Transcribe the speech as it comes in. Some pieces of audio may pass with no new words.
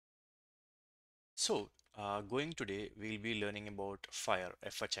Going today, we'll be learning about FHIR,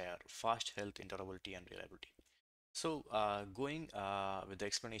 FHIR, Fast Health Interoperability and Reliability. Going with the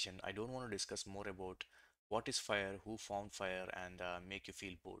explanation, I don't want to discuss more about what is FHIR, who found FHIR, and make you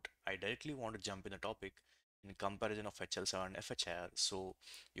feel bored. I directly want to jump in the topic in comparison of HL7 and FHIR, so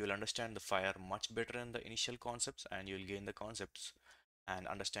you will understand the FHIR much better in the initial concepts, and you will gain the concepts and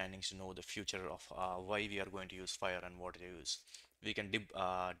understandings to know the future of why we are going to use FHIR and what to use. We can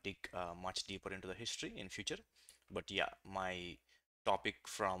dig much deeper into the history in future, but yeah, my topic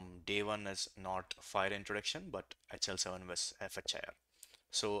from day one is not FHIR introduction, but HL7 was FHIR.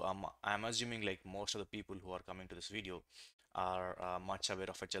 I'm assuming like most of the people who are coming to this video are much aware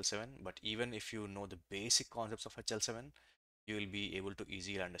of HL7, but even if you know the basic concepts of HL7, you will be able to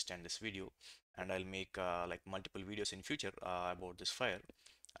easily understand this video, and I'll make like multiple videos in future about this FHIR,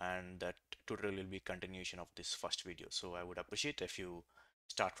 and that tutorial will be continuation of this first video. So I would appreciate if you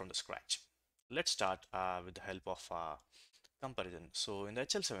start from the scratch. Let's start with the help of comparison. So in the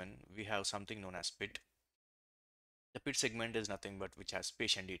HL7 we have something known as PID. The PID segment is nothing but which has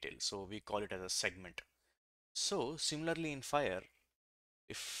patient details, so we call it as a segment. So similarly in FHIR,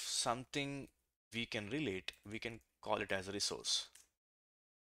 if something we can relate, we can call it as a resource.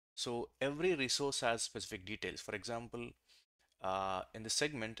 So every resource has specific details. For example, in the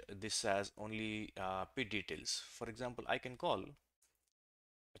segment, this has only PID details. For example, I can call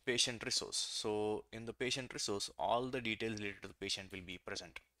a patient resource. So in the patient resource, all the details related to the patient will be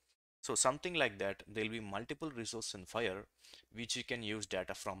present. So something like that, there will be multiple resources in FHIR which you can use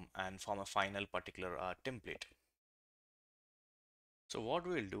data from and form a final particular template. So what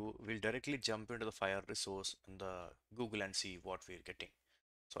we'll do, we'll directly jump into the FHIR resource in the Google and see what we're getting.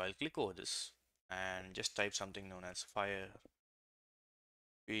 So I'll click over this and just type something known as FHIR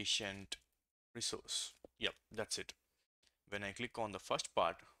patient resource. Yep, that's it. When I click on the first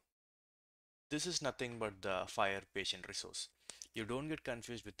part, this is nothing but the FHIR patient resource. You don't get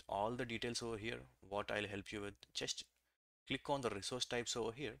confused with all the details over here. What I'll help you with, just click on the resource types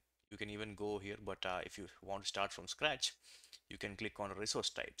over here. You can even go here, but if you want to start from scratch, you can click on resource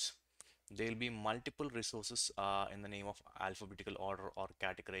types. There will be multiple resources in the name of alphabetical order or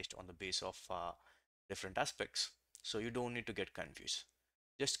categorized on the base of different aspects. So you don't need to get confused.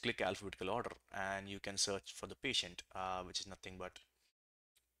 Just click alphabetical order and you can search for the patient, which is nothing but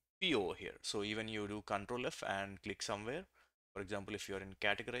P over here. So even you do Control F and click somewhere. For example, if you're in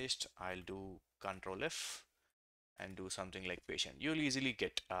categorized, I'll do Control F and do something like patient. You'll easily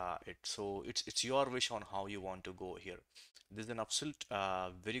get it. So it's your wish on how you want to go here. This is an absolute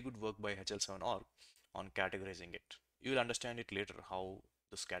very good work by HL7org on categorizing it. You'll understand it later how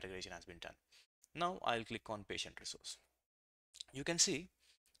this categorization has been done. Now I'll click on patient resource. You can see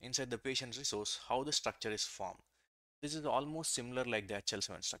inside the patient resource how the structure is formed. This is almost similar like the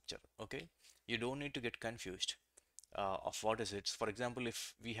HL7 structure. Okay, you don't need to get confused of what is it. For example,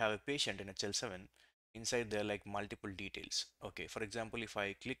 if we have a patient in HL7, inside there are like multiple details. Okay, for example, if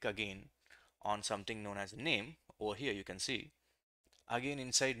I click again on something known as name over here, you can see again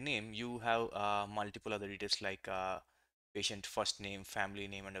inside name you have multiple other details like patient first name, family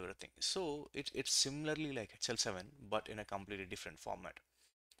name, and everything. So it's similarly like HL7 but in a completely different format.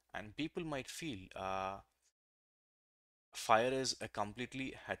 And people might feel FHIR is a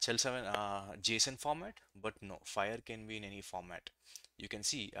completely HL7 JSON format, but no, FHIR can be in any format. You can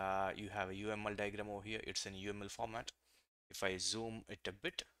see you have a UML diagram over here. It's in UML format. If I zoom it a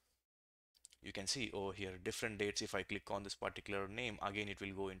bit, you can see over here different dates. If I click on this particular name, again it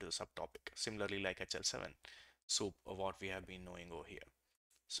will go into the subtopic, similarly like HL7. So what we have been knowing over here.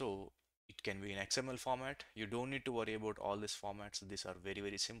 So it can be in XML format. You don't need to worry about all these formats. These are very,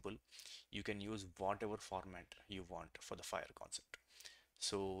 very simple. You can use whatever format you want for the FHIR concept.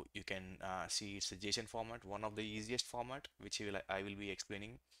 So you can see it's a JSON format, one of the easiest format, which I will be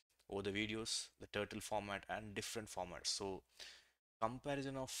explaining over the videos, the turtle format and different formats. So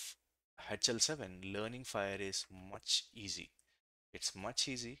comparison of HL7, learning FHIR is much easy. It's much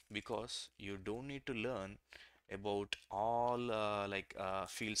easy because you don't need to learn about all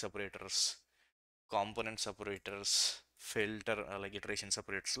field separators, component separators, filter like iteration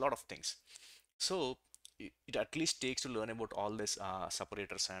separators, a lot of things. So it at least takes to learn about all this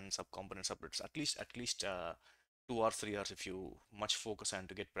separators and subcomponent separators at least 2 or 3 hours if you much focus and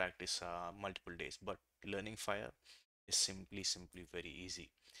to get practice multiple days. But learning FHIR is simply very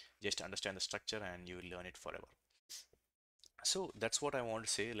easy. Just understand the structure and you will learn it forever. So that's what I want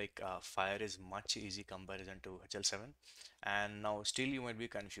to say, like FHIR is much easy comparison to HL7. And now still you might be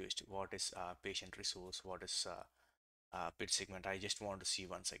confused, what is patient resource, what is PID segment. I just want to see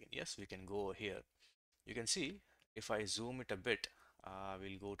once again. Yes, we can go here. You can see if I zoom it a bit,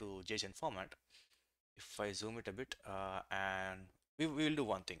 we'll go to JSON format. If I zoom it a bit, and we will do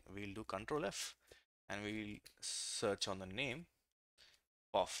one thing. We'll do Control F and we'll search on the name.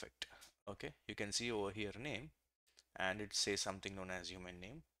 Perfect. Okay, you can see over here name and it says something known as human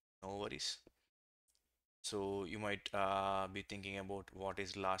name. No worries. So you might be thinking about what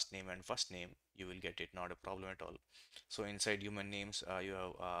is last name and first name. You will get it, not a problem at all. So inside human names, you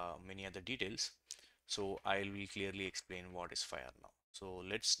have many other details. So I will clearly explain what is FHIR now. So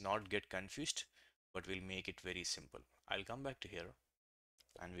let's not get confused, but we'll make it very simple. I'll come back to here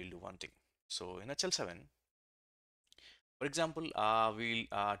and we'll do one thing. So in HL7, for example, we'll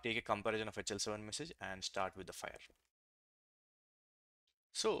take a comparison of HL7 message and start with the FHIR.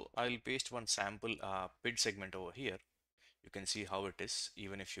 So I'll paste one sample PID segment over here. You can see how it is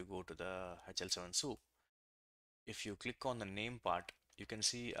even if you go to the HL7 soup. If you click on the name part, you can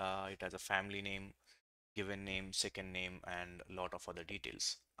see it has a family name, given name, second name, and a lot of other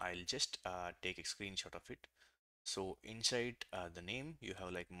details. I'll just take a screenshot of it. So inside the name, you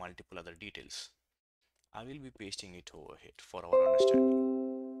have like multiple other details. I will be pasting it over here for our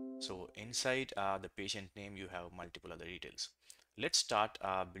understanding. So inside the patient name, you have multiple other details. Let's start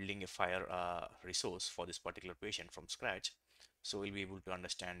building a FHIR resource for this particular patient from scratch. So we'll be able to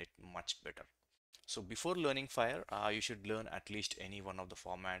understand it much better. So before learning FHIR, you should learn at least any one of the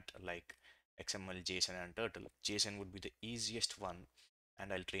format like XML, JSON, and Turtle. JSON would be the easiest one,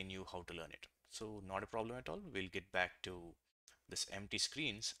 and I'll train you how to learn it. So not a problem at all. We'll get back to this empty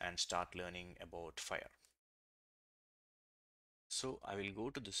screens and start learning about FHIR. So I will go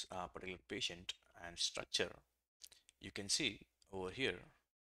to this particular patient and structure. You can see over here,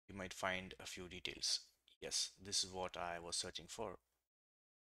 you might find a few details. Yes, this is what I was searching for.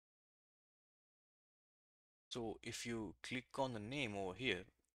 So if you click on the name over here,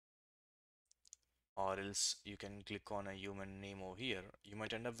 or else you can click on a human name over here, you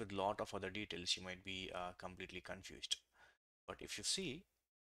might end up with a lot of other details. You might be completely confused. But if you see,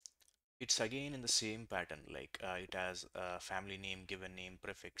 it's again in the same pattern, like it has a family name, given name,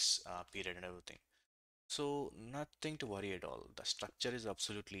 prefix, period, and everything. So nothing to worry at all. The structure is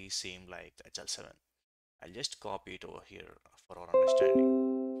absolutely same like the HL7. I'll just copy it over here for our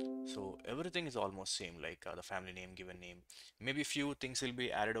understanding. So everything is almost same, like the family name, given name. Maybe few things will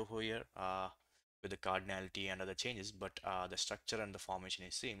be added over here with the cardinality and other changes, but the structure and the formation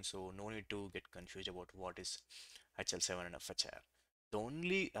is same. So no need to get confused about what is HL7 and FHIR. The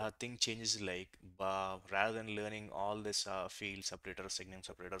only thing changes is like rather than learning all this field separators, signum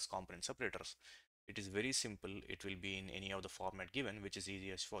separators, component separators, it is very simple. It will be in any of the format given, which is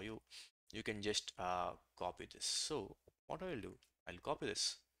easiest for you. You can just copy this. So what I will do, I'll copy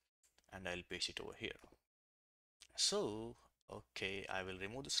this and I'll paste it over here. So, okay, I will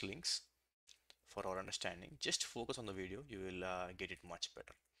remove these links for our understanding. Just focus on the video, you will get it much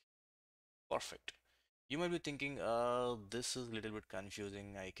better. Perfect. You might be thinking, this is a little bit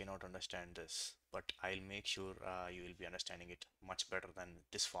confusing. I cannot understand this, but I'll make sure you will be understanding it much better than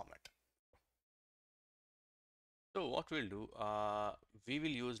this format. So what we'll do, we will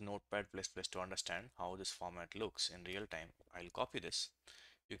use Notepad++ to understand how this format looks in real time. I'll copy this.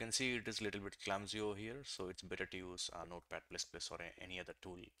 You can see it is a little bit clumsy over here, so it's better to use Notepad++ or any other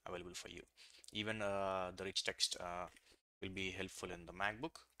tool available for you. Even the rich text will be helpful in the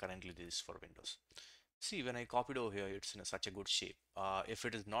MacBook. Currently, this is for Windows. See, when I copied over here, it's in such a good shape. If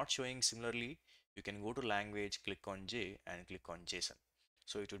it is not showing similarly, you can go to language, click on J and click on JSON.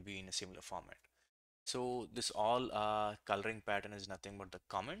 So it would be in a similar format. So this all coloring pattern is nothing but the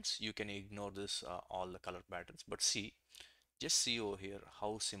comments. You can ignore this all the color patterns, but see, just see over here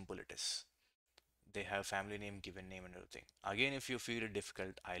how simple it is. They have family name, given name, and everything. Again, if you feel it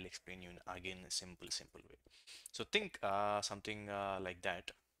difficult, I'll explain you again in a simple way. So think something like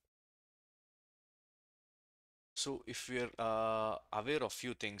that. So if we're aware of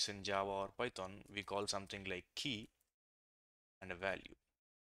few things in Java or Python, we call something like key and a value.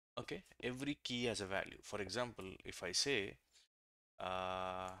 Okay, every key has a value. For example, if I say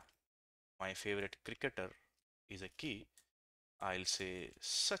uh, my favorite cricketer is a key, I'll say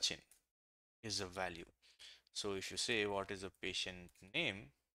Sachin is a value. So if you say what is the patient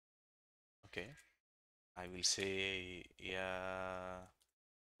name, okay, I will say yeah,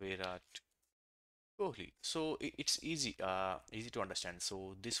 Virat Kohli. So it's easy to understand.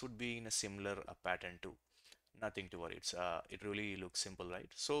 So this would be in a similar pattern too. Nothing to worry. It really looks simple, right?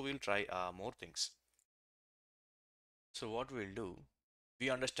 So we'll try more things. So what we'll do, we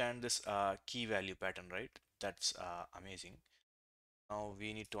understand this key value pattern, right? That's amazing. Now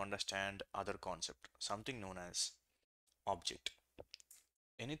we need to understand other concept, something known as object.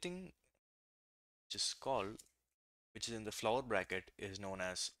 Anything which is called, which is in the flower bracket is known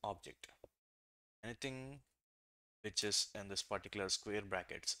as object. Anything which is in this particular square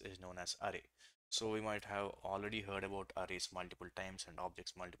brackets is known as array. So we might have already heard about arrays multiple times and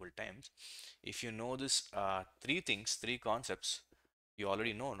objects multiple times. If you know this three things, three concepts, you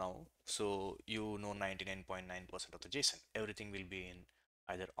already know now. So you know 99.9% of the JSON. Everything will be in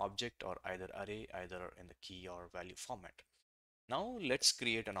either object or either array, either in the key or value format. Now let's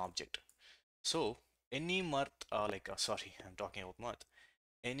create an object. So any mirth, sorry, I'm talking about mirth.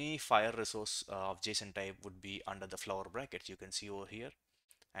 Any FHIR resource of JSON type would be under the flower brackets. You can see over here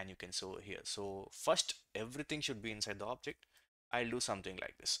and you can see over here. So first, everything should be inside the object. I'll do something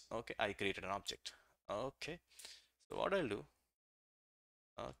like this. Okay, I created an object. Okay, so what I'll do,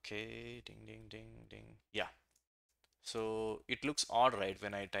 okay, ding, ding, ding, ding. Yeah, so it looks odd, right?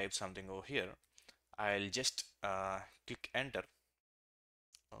 When I type something over here, I'll just click enter.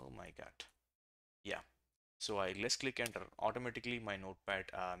 Oh my God. Yeah. So I let's click enter. Automatically my notepad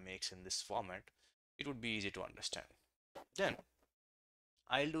makes in this format. It would be easy to understand. Then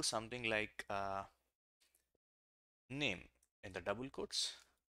I'll do something like name in the double quotes.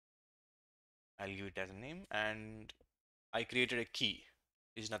 I'll give it as a name, and I created a key.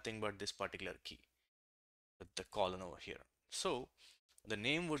 Is nothing but this particular key with the colon over here. So the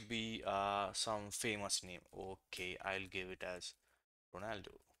name would be some famous name. Okay, I'll give it as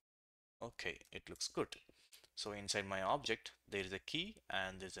Ronaldo. Okay, it looks good. So inside my object, there is a key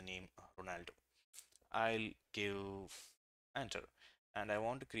and there's a name Ronaldo. I'll give enter, and I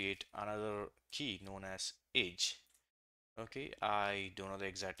want to create another key known as age. Okay, I don't know the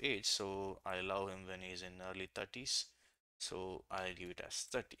exact age, so I allow him when he's in early 30s. So I'll give it as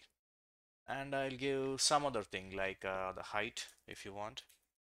 30. And I'll give some other thing like the height if you want.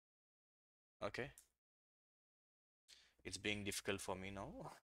 Okay, it's being difficult for me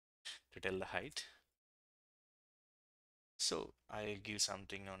now to tell the height. So I'll give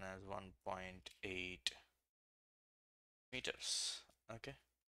something known as 1.8 meters. Okay,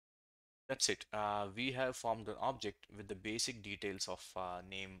 that's it. We have formed an object with the basic details of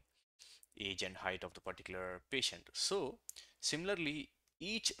name, age and height of the particular patient. So similarly,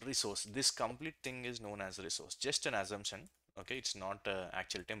 each resource, this complete thing is known as a resource, just an assumption. Okay, it's not an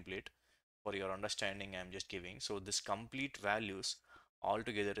actual template. For your understanding, I'm just giving. So this complete values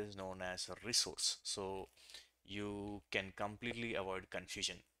altogether is known as a resource. So you can completely avoid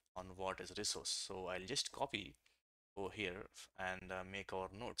confusion on what is resource. So I'll just copy over here and make our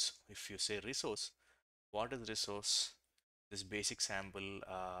notes. If you say resource, what is resource? This basic sample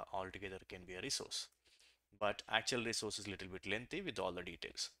altogether can be a resource, but actual resource is a little bit lengthy with all the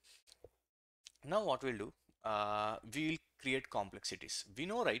details. Now what we'll do, we'll create complexities. We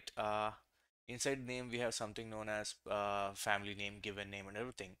know, right? Inside name we have something known as family name, given name and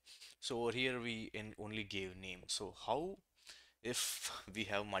everything. So over here we only gave name. So how if we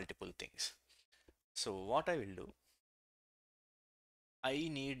have multiple things? So what I will do, I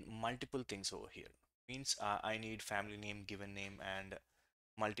need multiple things over here. Means I need family name, given name and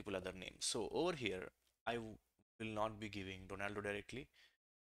multiple other names. So over here, will not be giving Ronaldo directly.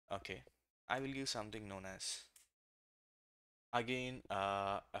 Okay, I will give something known as again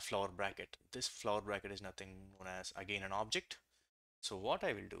a flower bracket. This flower bracket is nothing known as again an object. So what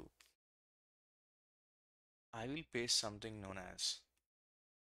I will do, I will paste something known as,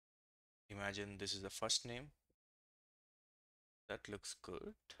 imagine this is the first name. That looks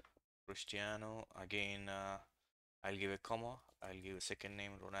good. Cristiano. Again, I'll give a comma. I'll give a second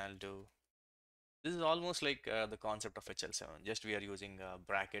name Ronaldo. This is almost like the concept of HL7. Just we are using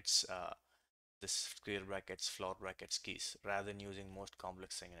brackets, this square brackets, floor brackets keys, rather than using most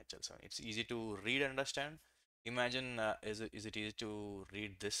complex thing in HL7. It's easy to read and understand. Imagine, is it easy to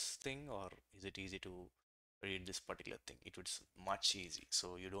read this thing or is it easy to read this particular thing? It was much easy.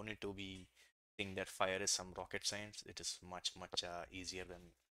 So you don't need to be think that FHIR is some rocket science. It is much easier than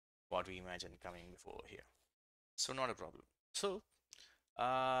what we imagine coming before here. So not a problem. So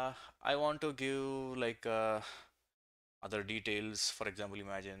I want to give like other details. For example,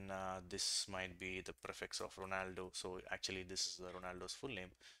 imagine this might be the prefix of Ronaldo. So actually this is the Ronaldo's full name,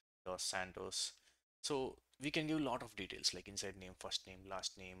 Dos Santos. So we can give a lot of details like inside name, first name,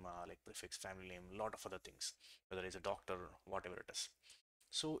 last name, like prefix, family name, a lot of other things, whether it's a doctor, whatever it is.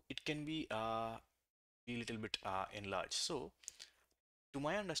 So it can be a little bit enlarged. So to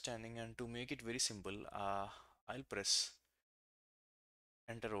my understanding and to make it very simple, I'll press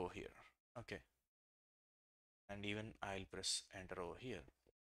enter over here. Okay. And even I'll press enter over here.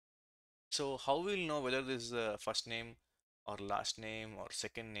 So how we'll know whether this is a first name or last name or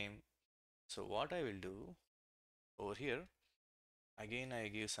second name? So what I will do over here, again I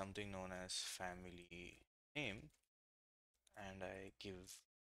give something known as family name and I give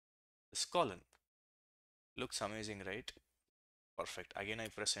this colon. Looks amazing, right? Perfect. Again, I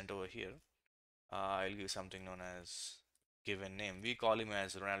press enter over here. I'll give something known as given name. We call him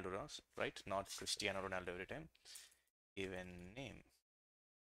as Ronaldo, right? Not Cristiano Ronaldo every time. Given name.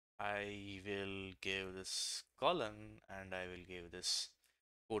 I will give this column and I will give this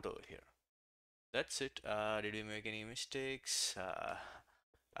photo here. That's it. Did we make any mistakes?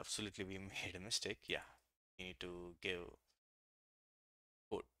 Absolutely, we made a mistake. Yeah, we need to give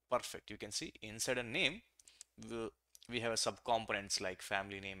code. Perfect. You can see inside a name, we, we have a subcomponents like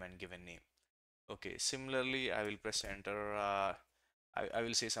family name and given name. Okay, similarly, I will press enter. I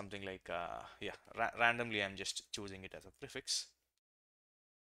will say something like, yeah, randomly, I'm just choosing it as a prefix.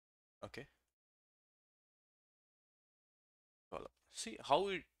 Okay, column. See how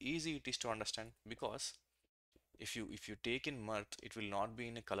easy it is to understand because if you take in mirth, it will not be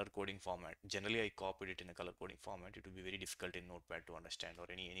in a color coding format. Generally, I copied it in a color coding format. It will be very difficult in Notepad to understand or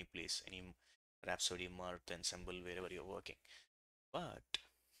any place, any Rhapsody, mirth, ensemble, wherever you're working. But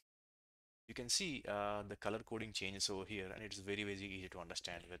you can see the color coding changes over here, and it's very easy to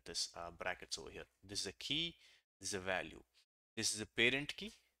understand with this brackets over here. This is a key, this is a value, this is a parent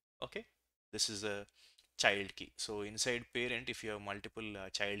key. Okay, this is a child key. So inside parent, if you have multiple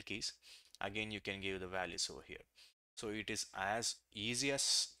child keys, again you can give the values over here. So it is as easy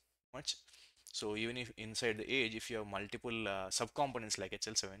as much. So even if inside the age, if you have multiple subcomponents like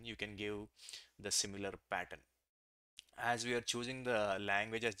HL7, you can give the similar pattern. As we are choosing the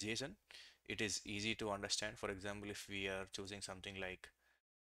language as JSON, it is easy to understand. For example, if we are choosing something like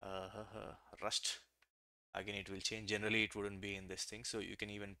Rust, again it will change. Generally, it wouldn't be in this thing, so you can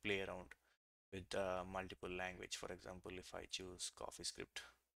even play around with multiple language. For example, if I choose CoffeeScript,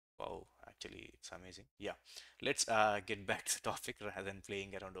 wow, actually it's amazing. Yeah, let's get back to the topic rather than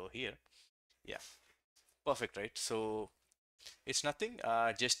playing around over here. Yeah, perfect, right? So it's nothing,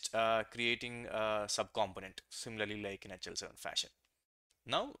 just creating a subcomponent, similarly like in HL7 fashion.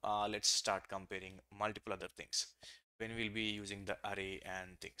 Now let's start comparing multiple other things when we'll be using the array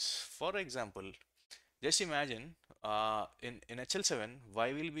and things. For example, just imagine in HL7,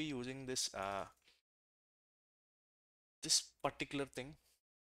 why we'll be using this particular thing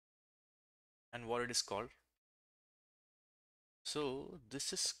and what it is called. So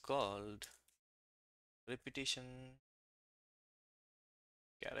this is called repetition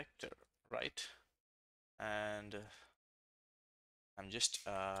character, right? And I'm just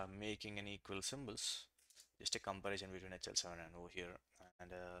making an equal symbols, just a comparison between HL7 and over here.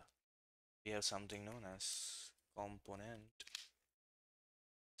 And we have something known as component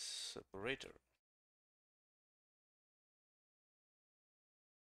separator.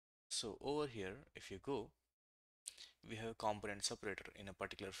 So over here, if you go, we have a component separator in a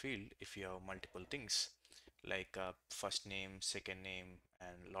particular field. If you have multiple things like first name, second name,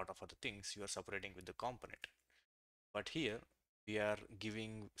 and a lot of other things, you are separating with the component. But here we are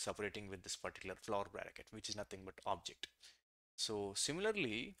giving separating with this particular flower bracket, which is nothing but object. So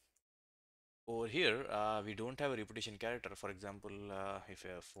similarly, over here, we don't have a repetition character. For example, if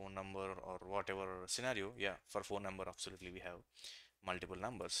you have phone number or whatever scenario, yeah, for phone number, absolutely we have multiple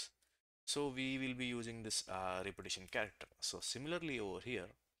numbers. So we will be using this repetition character. So similarly over here,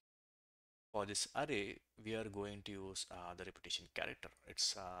 for this array, we are going to use the repetition character.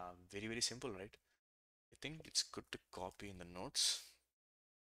 It's very simple, right? I think it's good to copy in the notes.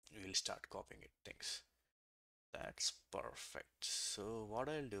 We'll start copying it, things. That's perfect. So what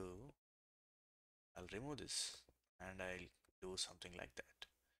I'll do, I'll remove this and I'll do something like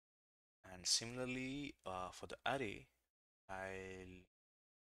that. And similarly, for the array, I'll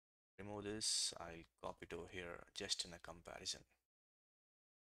remove this. I'll copy it over here just in a comparison.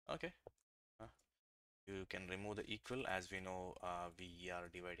 Okay. Uh, You can remove the equal. As we know, we are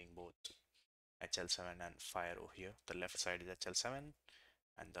dividing both HL7 and FHIR over here. The left side is HL7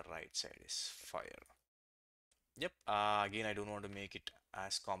 and the right side is FHIR. Yep. Again, I don't want to make it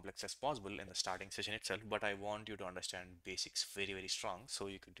as complex as possible in the starting session itself, but I want you to understand basics very strong so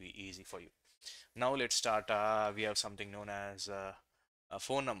it could be easy for you. Now let's start. We have something known as a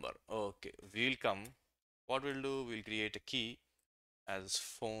phone number. Okay, we'll come. What we'll do, we'll create a key as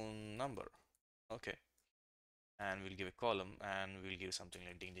phone number. Okay, and we'll give a column and we'll give something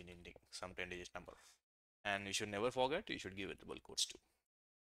like ding, some 10-digit number. And you should never forget, you should give it double quotes too.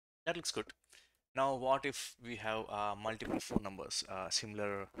 That looks good. Now, what if we have multiple phone numbers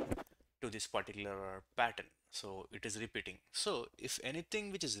similar to this particular pattern? So it is repeating. So if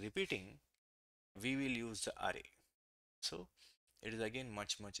anything which is repeating, we will use the array. So it is again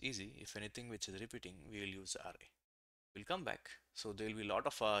much easy. If anything which is repeating, we will use the array. We'll come back. So there will be a lot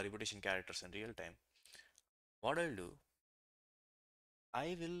of repetition characters in real time. What I'll do,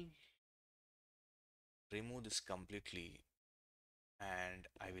 I will remove this completely and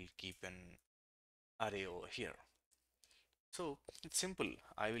I will keep an array over here. So it's simple.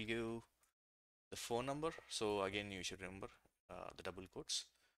 I will give the phone number. So again, you should remember the double quotes.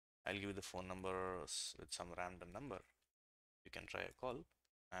 I'll give you the phone number with some random number. You can try a call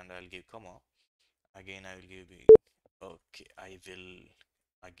and I'll give comma. Again, I will give you, okay, I will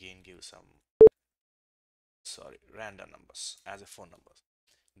again give some, sorry, random numbers as a phone number.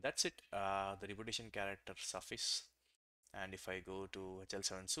 That's it. The repetition character suffix. And if I go to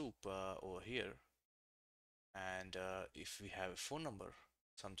HL7 soup over here, and if we have a phone number,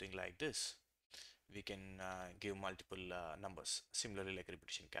 something like this, we can give multiple numbers, similarly like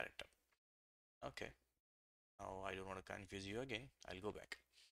repetition character. Okay, now I don't want to confuse you again. I'll go back.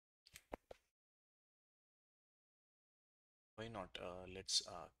 Why not? Let's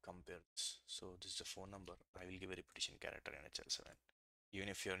compare this. So this is the phone number. I will give a repetition character in HL7. Even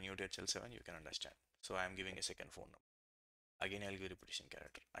if you're new to HL7, you can understand. So I am giving a second phone number. Again, I'll give repetition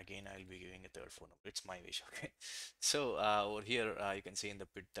character. Again, I'll be giving a third phone number. It's my wish, okay? So over here, you can see in the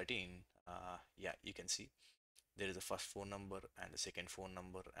PID 13, yeah, you can see there is a first phone number and the second phone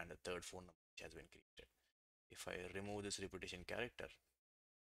number and the third phone number which has been created. If I remove this repetition character,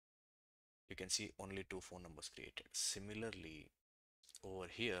 you can see only two phone numbers created. Similarly, over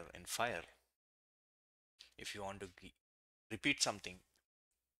here in FHIR, if you want to repeat something,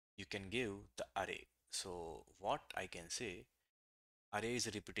 you can give the array. So what I can say, array is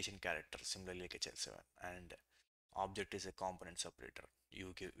a repetition character, similarly like HL7, and object is a component separator.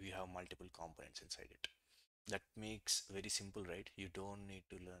 You have multiple components inside it. That makes very simple, right? You don't need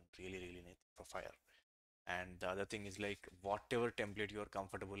to learn really anything for FHIR. And the other thing is like whatever template you are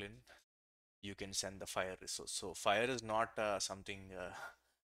comfortable in, you can send the FHIR resource. So FHIR is not something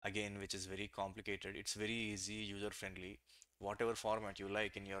again which is very complicated. It's very easy, user friendly. Whatever format you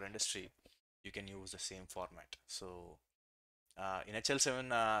like in your industry, you can use the same format. So in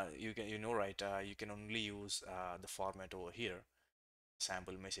HL7, you know right, you can only use the format over here,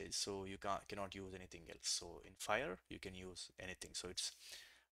 sample message. So you cannot use anything else. So in FHIR, you can use anything. So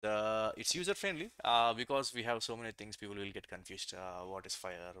it's user friendly because we have so many things. People will get confused. What is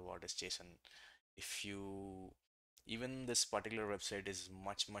FHIR? What is JSON? If you Even this particular website is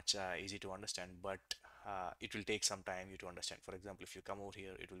much easy to understand, but it will take some time you to understand. For example, if you come over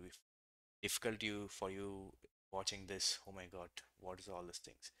here, it will be difficult for you watching this. Oh my god, what is all these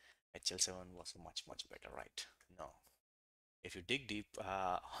things? HL7 was much better, right? No, if you dig deep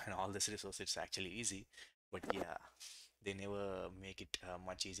on all this resource, it's actually easy, but yeah, they never make it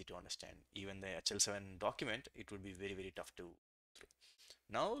much easy to understand. Even the HL7 document, it would be very tough to through.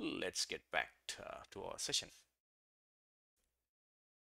 Now let's get back to our session.